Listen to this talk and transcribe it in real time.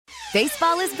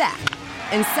Baseball is back,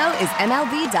 and so is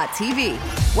MLB.tv.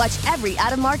 Watch every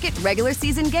out-of-market regular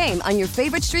season game on your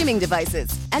favorite streaming devices,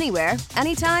 anywhere,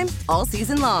 anytime, all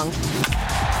season long.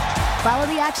 Follow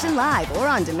the action live or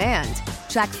on demand.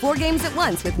 Track 4 games at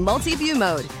once with multi-view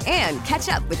mode and catch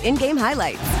up with in-game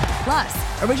highlights.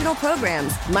 Plus, original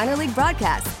programs, minor league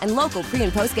broadcasts, and local pre-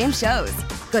 and post-game shows.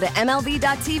 Go to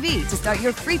MLB.tv to start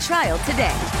your free trial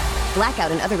today.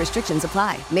 Blackout and other restrictions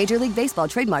apply. Major League Baseball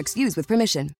trademarks used with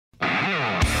permission.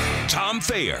 Tom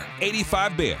Thayer,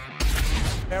 85 Bear.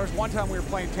 There was one time we were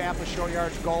playing Tampa, short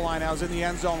yardage goal line. I was in the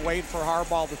end zone waiting for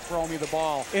Harbaugh to throw me the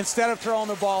ball. Instead of throwing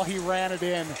the ball, he ran it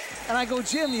in. And I go,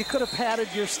 Jim, you could have padded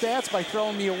your stats by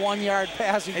throwing me a 1-yard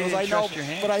pass. He goes, I know,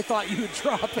 but I thought you would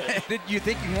drop it. Did you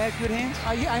think you had good hands?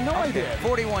 I know I did.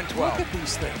 41-12. Look at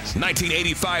these things.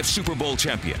 1985 Super Bowl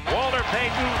champion. Walter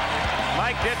Payton,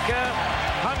 Mike Ditka,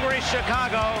 hungry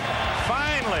Chicago,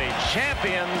 finally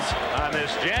champions on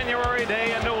this January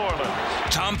day in New Orleans.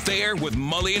 Tom Thayer with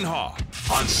Mully and Haw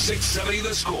on 670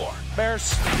 The Score.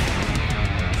 Bears.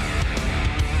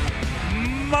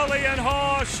 Mully and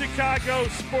Haw, Chicago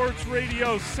Sports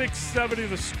Radio, 670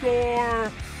 The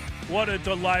Score. What a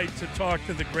delight to talk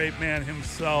to the great man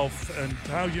himself, and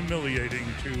how humiliating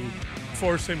to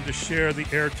force him to share the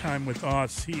airtime with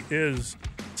us. He is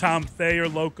Tom Thayer,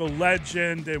 local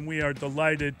legend, and we are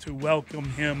delighted to welcome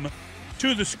him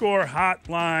to the Score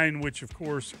Hotline, which, of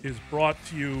course, is brought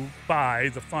to you by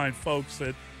the fine folks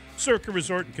at Circa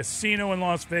Resort and Casino in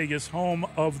Las Vegas, home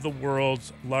of the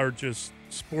world's largest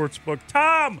sports book.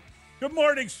 Tom, good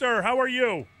morning, sir. How are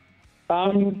you?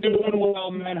 I'm doing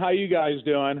well, man. How you guys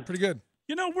doing? Pretty good.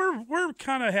 You know, we're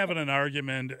kind of having an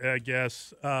argument, I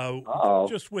guess,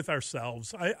 just with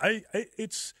ourselves.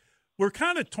 We're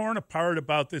kind of torn apart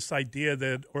about this idea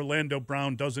that Orlando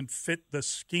Brown doesn't fit the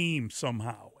scheme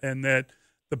somehow, and that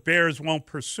the Bears won't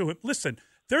pursue it. Listen,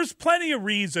 there's plenty of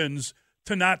reasons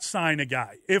to not sign a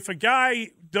guy. If a guy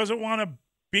doesn't want to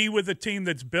be with a team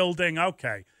that's building,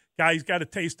 okay. Guy's got a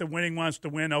taste of winning, wants to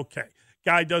win, okay.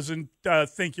 Guy doesn't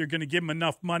think you're going to give him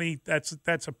enough money, that's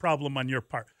a problem on your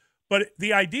part. But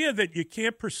the idea that you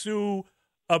can't pursue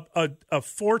a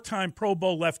four-time Pro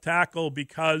Bowl left tackle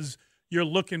because you're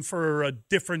looking for a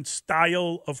different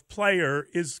style of player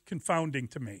is confounding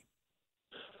to me.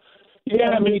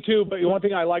 Yeah, me too. But one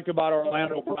thing I liked about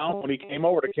Orlando Brown when he came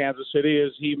over to Kansas City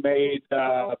is he made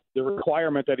the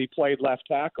requirement that he played left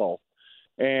tackle.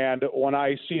 And when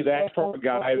I see that from a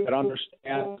guy that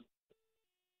understands.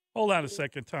 Hold on a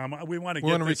second, Tom. We want to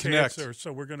get this answer,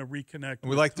 so we're going to reconnect.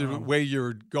 We like the way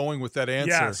you're going with that answer.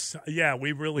 Yes, yeah,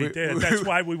 we really did. That's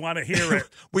why we want to hear it.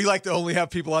 We like to only have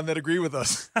people on that agree with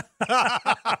us.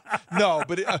 No,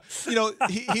 but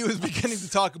he was beginning to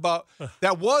talk about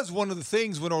that was one of the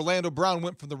things when Orlando Brown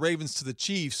went from the Ravens to the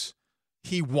Chiefs.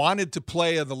 He wanted to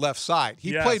play on the left side.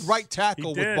 He played right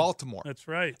tackle with Baltimore. That's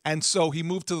right. And so he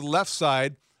moved to the left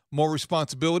side, more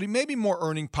responsibility, maybe more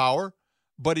earning power.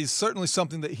 But it's certainly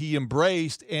something that he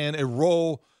embraced and a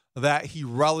role that he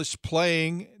relished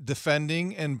playing,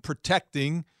 defending, and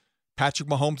protecting Patrick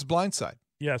Mahomes' blindside.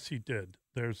 Yes, he did.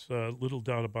 There's little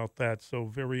doubt about that. So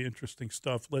very interesting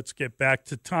stuff. Let's get back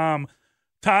to Tom.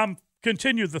 Tom,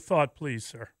 continue the thought, please,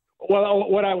 sir. Well,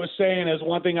 what I was saying is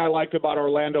one thing I liked about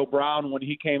Orlando Brown when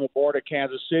he came aboard at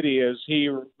Kansas City is he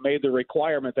made the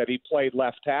requirement that he played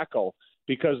left tackle,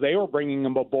 because they were bringing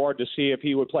him aboard to see if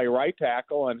he would play right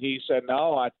tackle, and he said,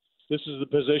 no, this is the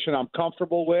position I'm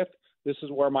comfortable with. This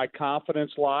is where my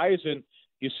confidence lies, and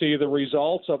you see the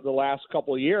results of the last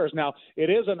couple of years. Now, it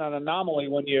isn't an anomaly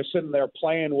when you're sitting there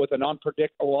playing with an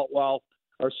unpredictable,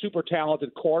 or super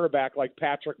talented quarterback like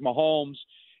Patrick Mahomes,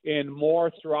 and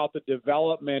more throughout the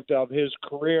development of his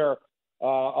career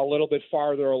a little bit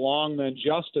farther along than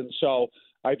Justin. So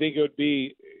I think it would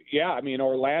be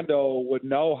Orlando would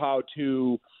know how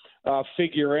to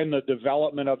figure in the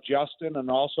development of Justin and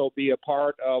also be a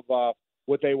part of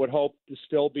what they would hope to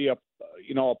still be a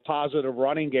positive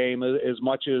running game as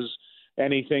much as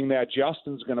anything that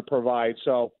Justin's going to provide.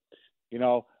 So,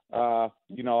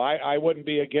 I wouldn't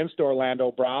be against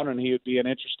Orlando Brown, and he would be an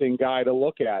interesting guy to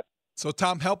look at. So,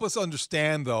 Tom, help us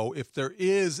understand, though, if there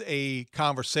is a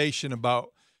conversation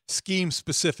about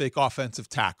scheme-specific offensive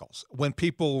tackles, when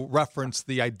people reference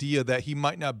the idea that he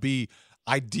might not be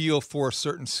ideal for a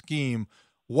certain scheme,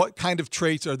 what kind of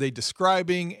traits are they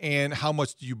describing, and how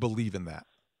much do you believe in that?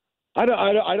 I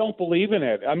don't believe in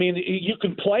it. I mean, you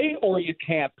can play or you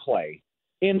can't play.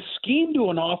 In scheme to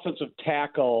an offensive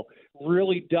tackle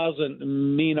really doesn't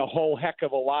mean a whole heck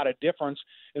of a lot of difference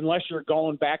unless you're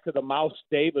going back to the Mouse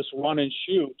Davis run and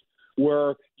shoot,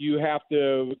 where you have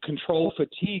to control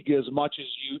fatigue as much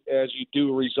as you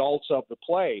do results of the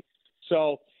play.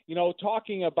 So,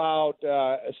 talking about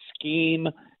a scheme,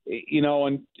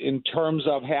 in terms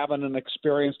of having an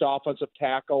experienced offensive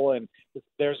tackle, and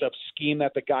there's a scheme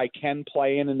that the guy can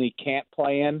play in and he can't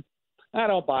play in, I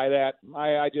don't buy that.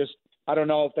 I don't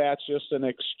know if that's just an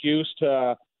excuse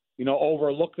to,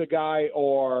 overlook the guy,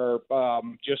 or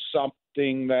just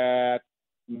something that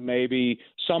maybe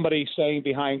somebody's saying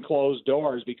behind closed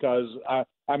doors, because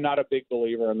I'm not a big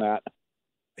believer in that.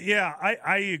 Yeah,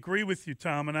 I agree with you,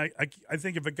 Tom. And I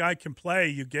think if a guy can play,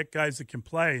 you get guys that can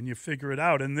play and you figure it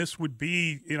out. And this would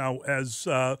be, as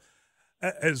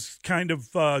kind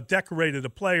of decorated a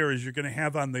player as you're going to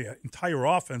have on the entire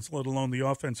offense, let alone the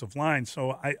offensive line.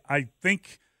 So I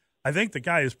think the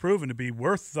guy has proven to be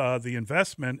worth the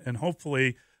investment, and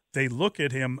hopefully they look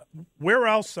at him. Where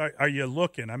else are you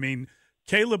looking? I mean,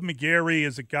 Caleb McGarry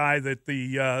is a guy that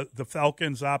the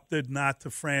Falcons opted not to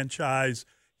franchise.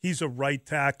 He's a right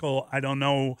tackle. I don't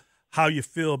know how you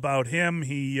feel about him.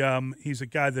 He's a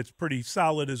guy that's pretty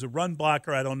solid as a run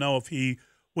blocker. I don't know if he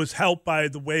was helped by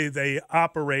the way they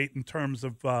operate in terms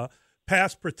of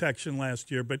pass protection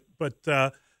last year. But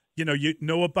you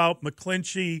know about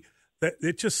McClinchy. That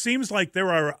it just seems like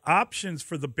there are options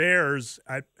for the Bears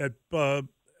at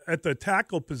the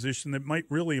tackle position that might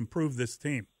really improve this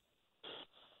team.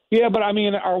 Yeah, but I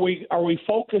mean, are we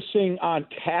focusing on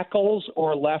tackles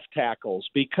or left tackles?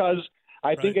 Because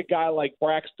I think a guy like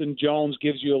Braxton Jones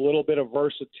gives you a little bit of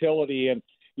versatility, and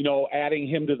adding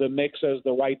him to the mix as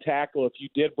the right tackle, if you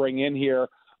did bring in here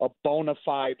a bona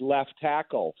fide left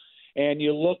tackle. And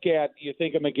you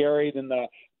think of McGarry, then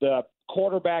the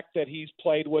quarterback that he's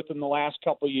played with in the last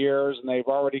couple of years, and they've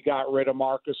already got rid of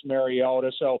Marcus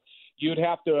Mariota. So you'd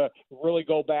have to really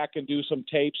go back and do some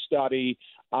tape study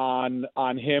on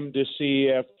him to see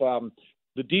if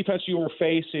the defense you were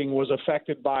facing was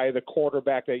affected by the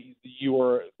quarterback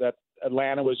that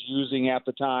Atlanta was using at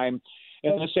the time.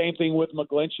 And the same thing with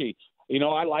McGlinchey.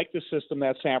 I like the system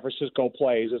that San Francisco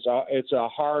plays. It's a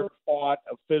hard-fought,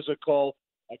 physical,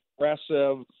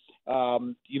 aggressive.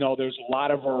 There's a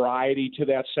lot of variety to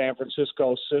that San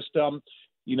Francisco system.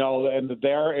 And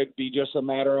there it'd be just a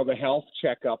matter of a health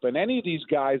checkup. And any of these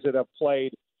guys that have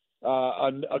played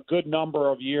a good number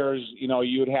of years,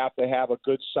 you'd have to have a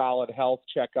good, solid health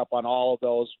checkup on all of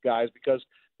those guys, because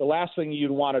the last thing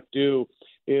you'd want to do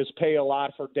is pay a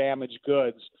lot for damaged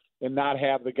goods and not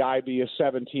have the guy be a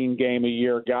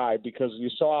 17-game-a-year guy, because you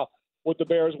saw what the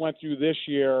Bears went through this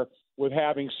year with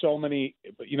having so many,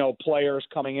 players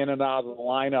coming in and out of the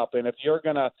lineup. And if you're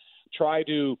going to try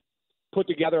to put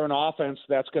together an offense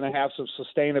that's going to have some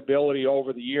sustainability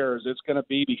over the years, it's going to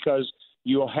be because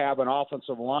you'll have an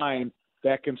offensive line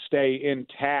that can stay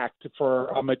intact for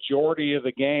a majority of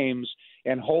the games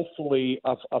and hopefully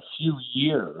a few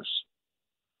years.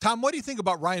 Tom, what do you think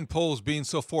about Ryan Poles being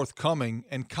so forthcoming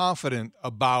and confident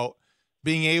about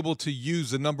being able to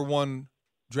use the number one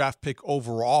draft pick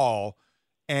overall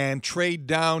and trade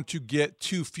down to get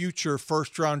 2 future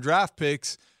first-round draft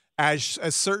picks, as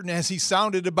certain as he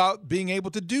sounded about being able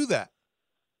to do that?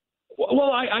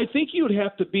 Well, I think you'd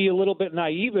have to be a little bit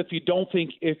naive if you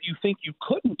think you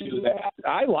couldn't do that.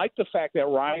 I like the fact that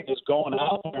Ryan is going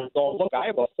out there and going, look, I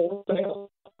have a 4th in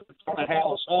front of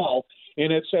Halas Hall,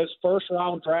 and it says first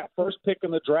pick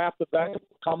in the draft. The back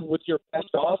come with your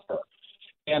best offer.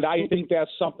 And I think that's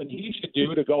something he should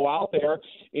do, to go out there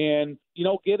and,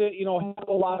 have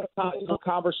a lot of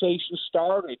conversations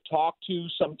started, talk to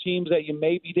some teams that you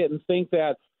maybe didn't think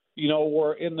that,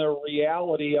 were in the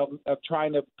reality of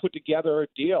trying to put together a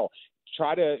deal.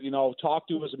 Try to, talk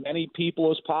to as many people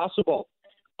as possible.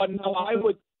 But no, I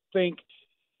would think,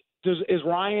 is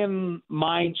Ryan's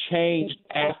mind changed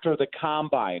after the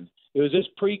combine? Was this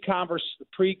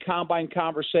pre-combine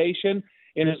conversation?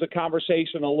 And is the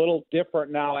conversation a little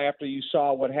different now after you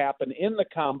saw what happened in the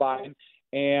combine?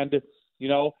 And,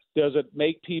 does it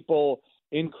make people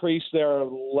increase their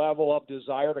level of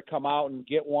desire to come out and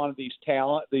get one of these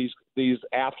these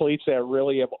athletes that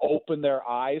really have opened their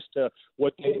eyes to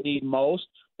what they need most?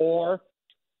 Or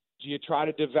do you try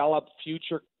to develop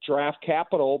future draft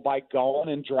capital by going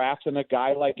and drafting a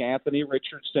guy like Anthony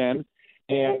Richardson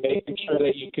and making sure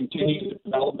that you continue the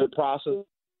development process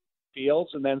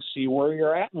fields and then see where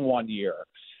you're at in 1 year?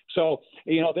 So,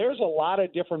 there's a lot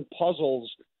of different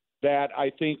puzzles that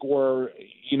I think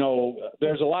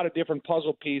there's a lot of different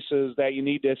puzzle pieces that you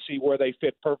need to see where they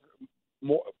fit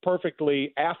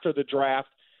perfectly after the draft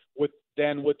with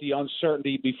the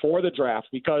uncertainty before the draft.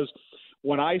 Because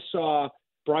when I saw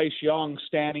Bryce Young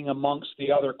standing amongst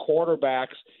the other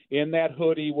quarterbacks in that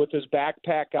hoodie with his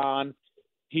backpack on,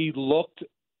 he looked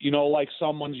like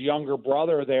someone's younger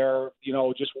brother there,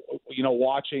 just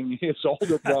watching his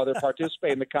older brother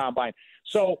participate in the combine.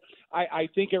 So I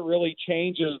think it really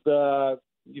changes the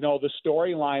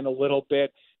storyline a little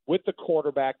bit with the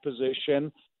quarterback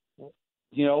position.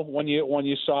 When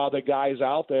you saw the guys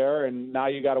out there, and now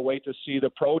you got to wait to see the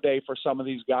pro day for some of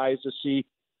these guys to see,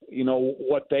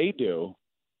 what they do.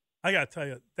 I got to tell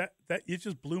you that you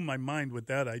just blew my mind with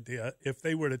that idea. If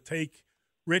they were to take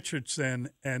Richardson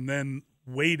and then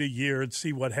wait a year and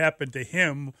see what happened to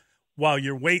him while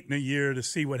you're waiting a year to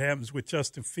see what happens with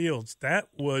Justin Fields, that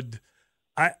would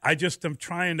 – I just am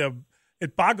trying to –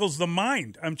 it boggles the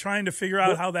mind. I'm trying to figure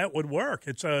out how that would work.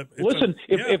 If we're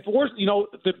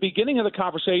the beginning of the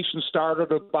conversation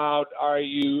started about, are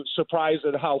you surprised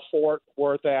at how Fort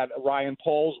Worth at Ryan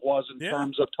Poles was in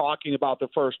terms of talking about the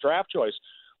first draft choice?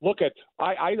 Look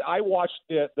I watched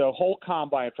the whole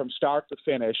combine from start to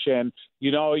finish, and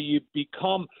you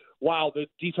become the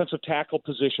defensive tackle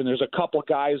position. There's a couple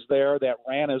guys there that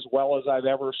ran as well as I've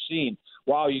ever seen.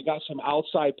 Wow, you got some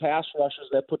outside pass rushers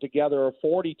that put together a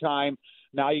 40 time.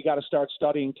 Now you got to start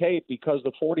studying tape because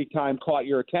the 40 time caught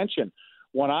your attention.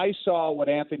 When I saw what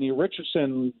Anthony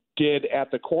Richardson did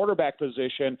at the quarterback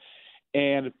position,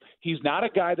 and he's not a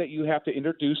guy that you have to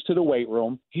introduce to the weight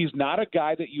room. He's not a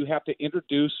guy that you have to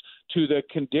introduce to the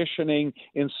conditioning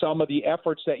in some of the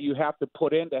efforts that you have to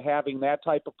put into having that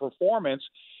type of performance.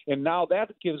 And now that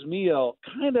gives me a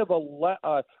kind of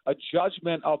a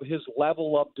judgment of his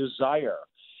level of desire.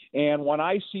 And when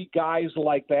I see guys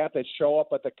like that show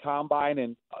up at the combine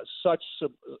in such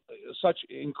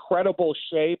incredible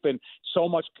shape and so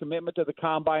much commitment to the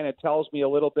combine, it tells me a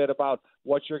little bit about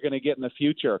what you're going to get in the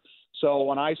future. So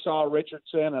when I saw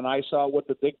Richardson and I saw what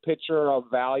the big picture of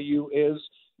value is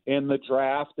in the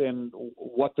draft and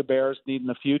what the Bears need in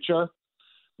the future,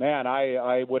 man,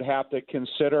 I would have to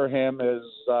consider him as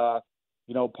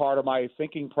part of my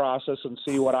thinking process and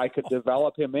see what I could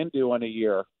develop him into in a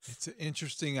year. It's an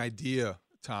interesting idea,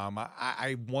 Tom.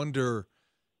 I wonder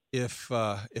if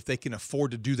they can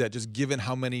afford to do that, just given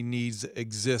how many needs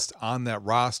exist on that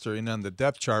roster and on the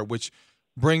depth chart, which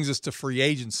brings us to free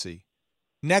agency.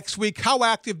 Next week, how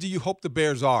active do you hope the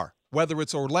Bears are? Whether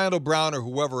it's Orlando Brown or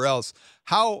whoever else,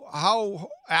 how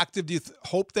active do you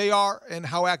hope they are, and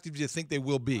how active do you think they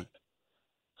will be?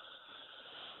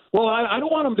 Well, I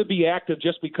don't want them to be active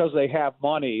just because they have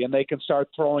money and they can start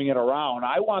throwing it around.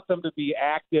 I want them to be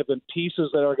active in pieces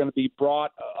that are going to be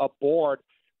brought aboard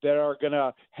that are going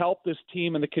to help this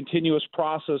team in the continuous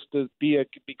process to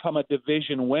become a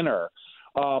division winner.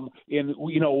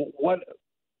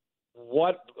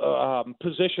 What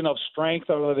position of strength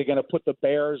are they going to put the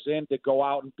Bears in to go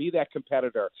out and be that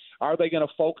competitor? Are they going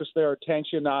to focus their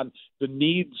attention on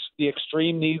the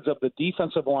extreme needs of the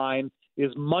defensive line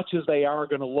as much as they are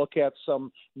going to look at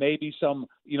some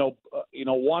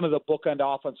one of the bookend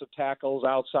offensive tackles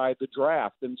outside the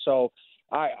draft? And so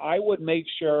I would make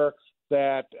sure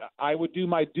that I would do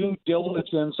my due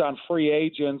diligence on free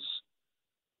agents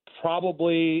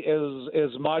probably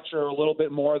as much or a little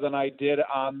bit more than I did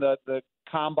on the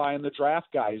combine, the draft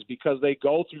guys, because they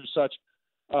go through such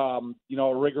a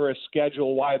rigorous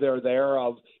schedule while they're there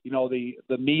of,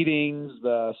 the meetings,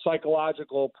 the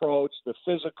psychological approach, the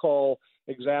physical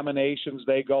examinations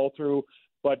they go through,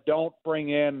 but don't bring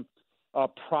in a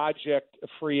project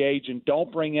free agent.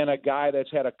 Don't bring in a guy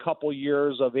that's had a couple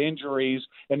years of injuries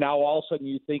and now all of a sudden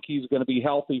you think he's going to be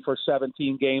healthy for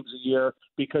 17 games a year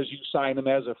because you signed him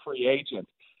as a free agent.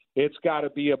 It's got to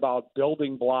be about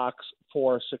building blocks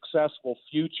for a successful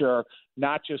future,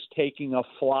 not just taking a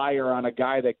flyer on a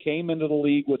guy that came into the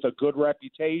league with a good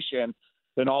reputation,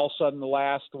 then all of a sudden the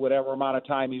last whatever amount of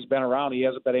time he's been around, he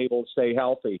hasn't been able to stay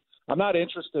healthy. I'm not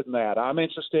interested in that. I'm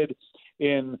interested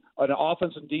in an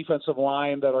offense and defensive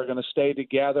line that are going to stay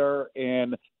together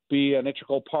and be an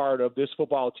integral part of this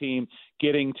football team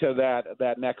getting to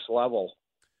that next level.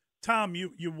 Tom,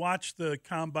 you watched the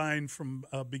combine from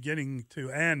beginning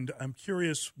to end. I'm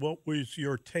curious, what was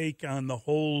your take on the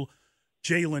whole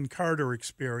Jalen Carter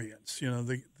experience?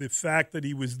 The fact that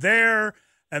he was there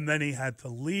and then he had to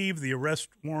leave, the arrest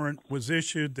warrant was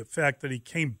issued, the fact that he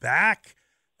came back.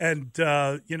 And,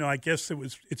 I guess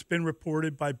it's been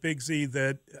reported by Big Z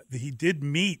that he did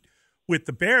meet with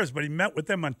the Bears, but he met with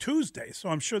them on Tuesday. So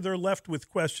I'm sure they're left with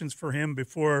questions for him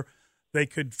before they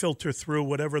could filter through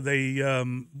whatever they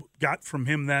got from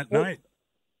him that night.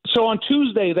 So on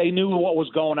Tuesday, they knew what was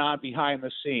going on behind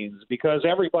the scenes because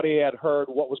everybody had heard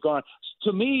what was going on.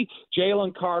 To me,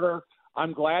 Jalen Carter,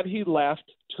 I'm glad he left,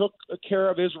 took care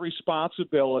of his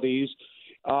responsibilities,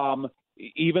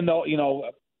 even though,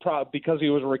 because he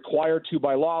was required to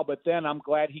by law. But then I'm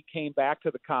glad he came back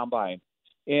to the combine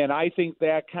And I think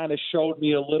that kind of showed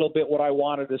me a little bit what I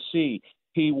wanted to see.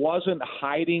 He wasn't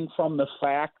hiding from the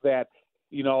fact that,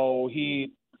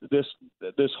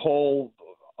 this whole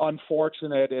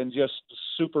unfortunate and just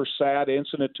super sad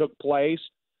incident took place.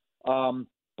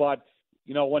 But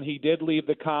when he did leave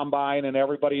the combine and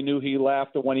everybody knew he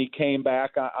left, and when he came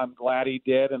back, I'm glad he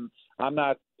did. And I'm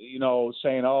not,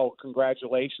 saying, oh,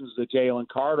 congratulations to Jalen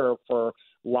Carter for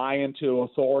lying to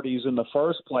authorities in the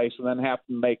first place and then have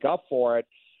to make up for it.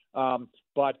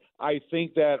 But I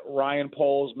think that Ryan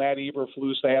Poles, Matt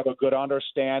Eberflus, they have a good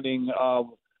understanding of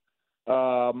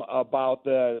about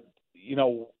the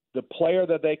player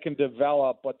that they can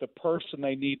develop, but the person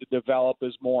they need to develop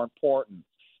is more important.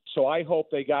 So I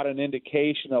hope they got an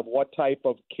indication of what type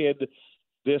of kid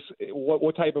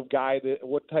what type of guy,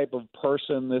 what type of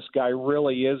person this guy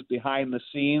really is behind the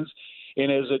scenes.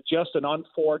 And is it just an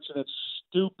unfortunate,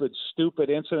 stupid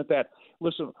incident that,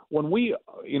 listen, when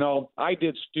I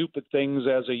did stupid things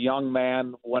as a young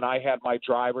man when I had my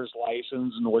driver's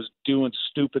license and was doing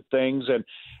stupid things. And,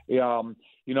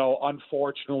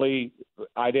 unfortunately,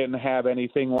 I didn't have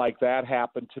anything like that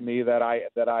happen to me that I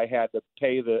had to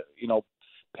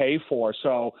pay for.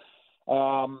 So,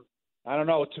 I don't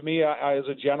know. To me, as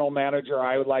a general manager,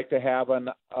 I would like to have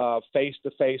a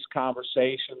face-to-face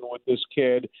conversation with this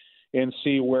kid and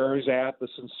see where he's at, the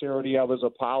sincerity of his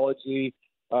apology,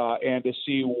 and to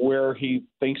see where he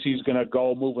thinks he's going to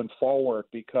go moving forward,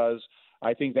 because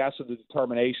I think that's the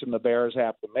determination the Bears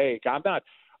have to make.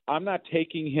 I'm not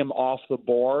taking him off the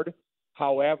board.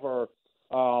 However,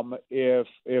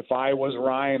 if I was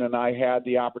Ryan and I had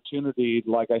the opportunity,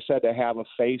 like I said, to have a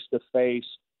face-to-face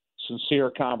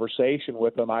sincere conversation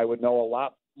with him, I would know a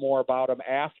lot more about him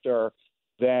after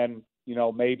than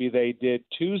maybe they did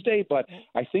Tuesday, but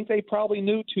I think they probably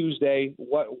knew Tuesday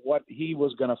what he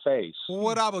was going to face.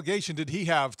 What obligation did he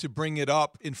have to bring it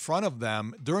up in front of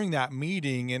them during that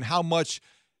meeting, and how much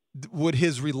would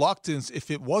his reluctance, if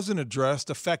it wasn't addressed,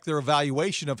 affect their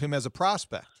evaluation of him as a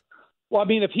prospect? Well, I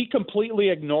mean, if he completely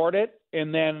ignored it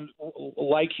and then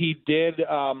like he did,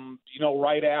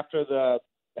 right after the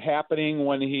happening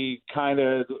when he kind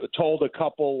of told a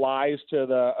couple lies to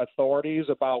the authorities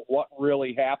about what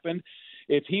really happened,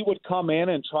 if he would come in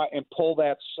and try and pull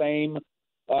that same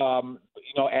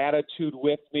attitude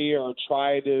with me, or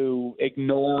try to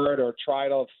ignore it or try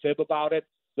to fib about it,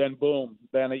 then boom,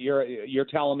 then you're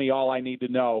telling me all I need to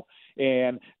know.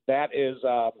 And that is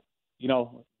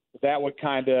that would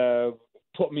kind of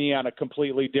put me on a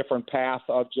completely different path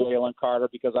of Jalen Carter,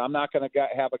 because I'm not going to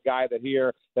have a guy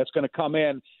that's going to come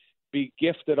in, be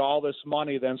gifted all this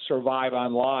money, then survive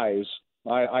on lies.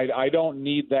 I don't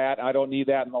need that. I don't need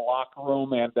that in the locker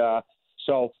room. And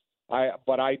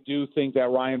but I do think that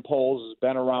Ryan Poles has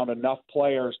been around enough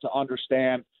players to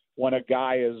understand when a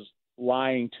guy is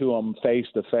lying to him face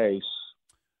to face.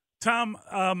 Tom,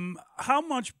 how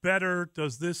much better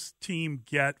does this team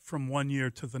get from one year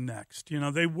to the next?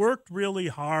 They worked really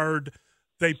hard.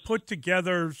 They put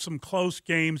together some close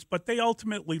games, but they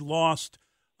ultimately lost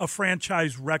a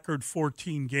franchise record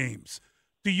 14 games.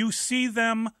 Do you see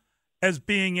them as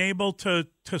being able to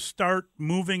start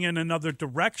moving in another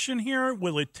direction here?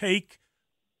 Will it take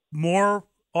more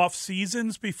off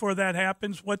seasons before that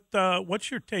happens?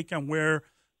 What's your take on where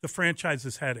the franchise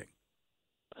is heading?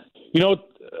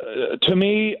 To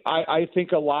me, I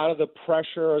think a lot of the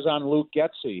pressure is on Luke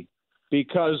Getsy,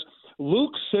 because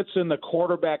Luke sits in the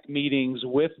quarterback meetings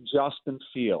with Justin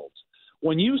Fields.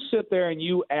 When you sit there and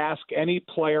you ask any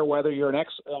player, whether you're an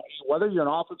offensive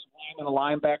lineman, a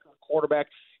linebacker, a quarterback,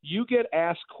 you get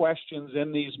asked questions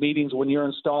in these meetings when you're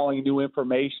installing new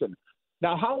information.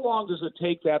 Now, how long does it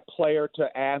take that player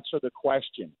to answer the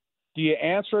question? Do you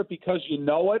answer it because you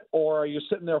know it, or are you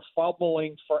sitting there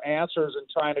fumbling for answers and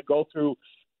trying to go through,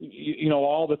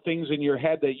 all the things in your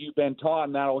head that you've been taught,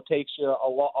 and that'll take you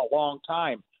a long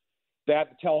time?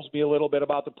 That tells me a little bit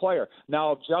about the player.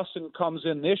 Now, if Justin comes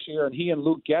in this year and he and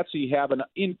Luke Getsy have an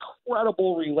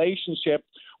incredible relationship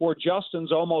where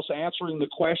Justin's almost answering the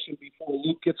question before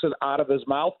Luke gets it out of his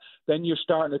mouth, then you're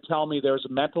starting to tell me there's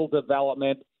mental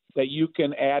development that you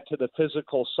can add to the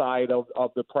physical side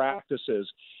of the practices.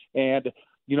 And,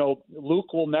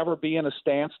 Luke will never be in a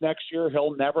stance next year.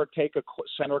 He'll never take a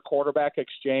center quarterback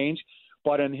exchange.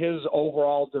 But in his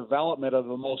overall development of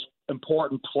the most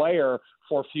important player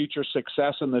for future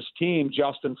success in this team,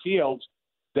 Justin Fields,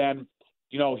 then,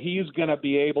 he's going to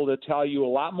be able to tell you a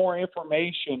lot more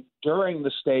information during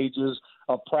the stages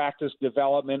of practice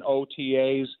development,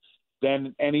 OTAs,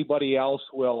 than anybody else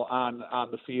will on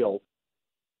the field.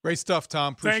 Great stuff,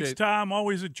 Tom. Appreciate it. Thanks, Tom.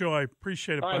 Always a joy.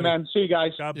 Appreciate it, buddy. All right, man. See you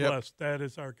guys. God bless. That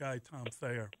is our guy, Tom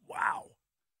Thayer. Wow.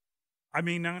 I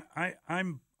mean, I'm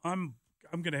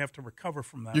going to have to recover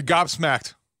from that. You're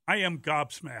gobsmacked. I am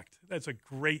gobsmacked. That's a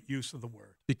great use of the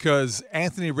word. Because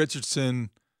Anthony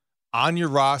Richardson on your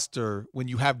roster, when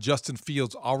you have Justin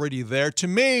Fields already there, to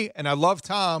me, and I love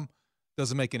Tom,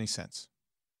 doesn't make any sense.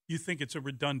 You think it's a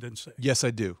redundancy? Yes,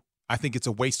 I do. I think it's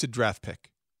a wasted draft pick.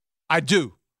 I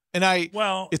do. And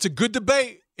it's a good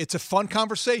debate. It's a fun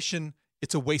conversation.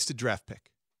 It's a wasted draft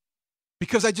pick.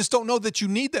 Because I just don't know that you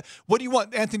need that. What do you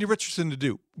want Anthony Richardson to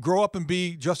do? Grow up and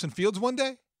be Justin Fields one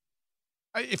day?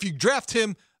 If you draft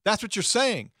him, that's what you're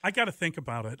saying. I got to think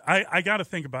about it. I got to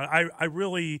think about it.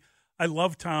 I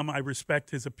love Tom. I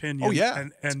respect his opinion. Oh, yeah.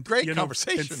 And it's a great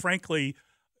conversation. And frankly,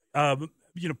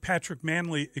 Patrick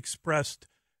Manley expressed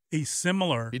a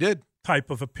similar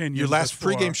type of opinion. Your last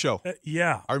pregame show.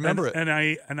 Yeah. I remember it. And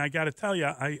I got to tell you,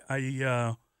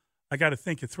 I got to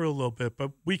think it through a little bit,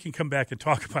 but we can come back and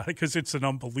talk about it because it's an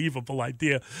unbelievable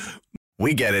idea.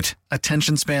 We get it.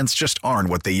 Attention spans just aren't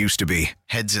what they used to be.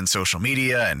 Heads in social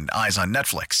media and eyes on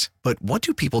Netflix. But what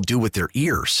do people do with their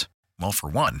ears? Well, for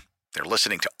one, they're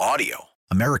listening to audio.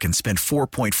 Americans spend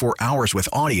 4.4 hours with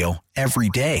audio every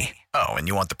day. Oh, and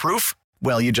you want the proof?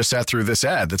 Well, you just sat through this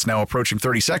ad that's now approaching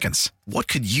 30 seconds. What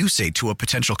could you say to a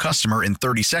potential customer in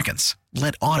 30 seconds?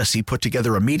 Let Odyssey put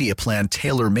together a media plan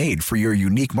tailor-made for your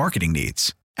unique marketing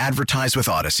needs. Advertise with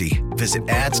Odyssey. Visit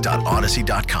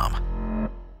ads.odyssey.com.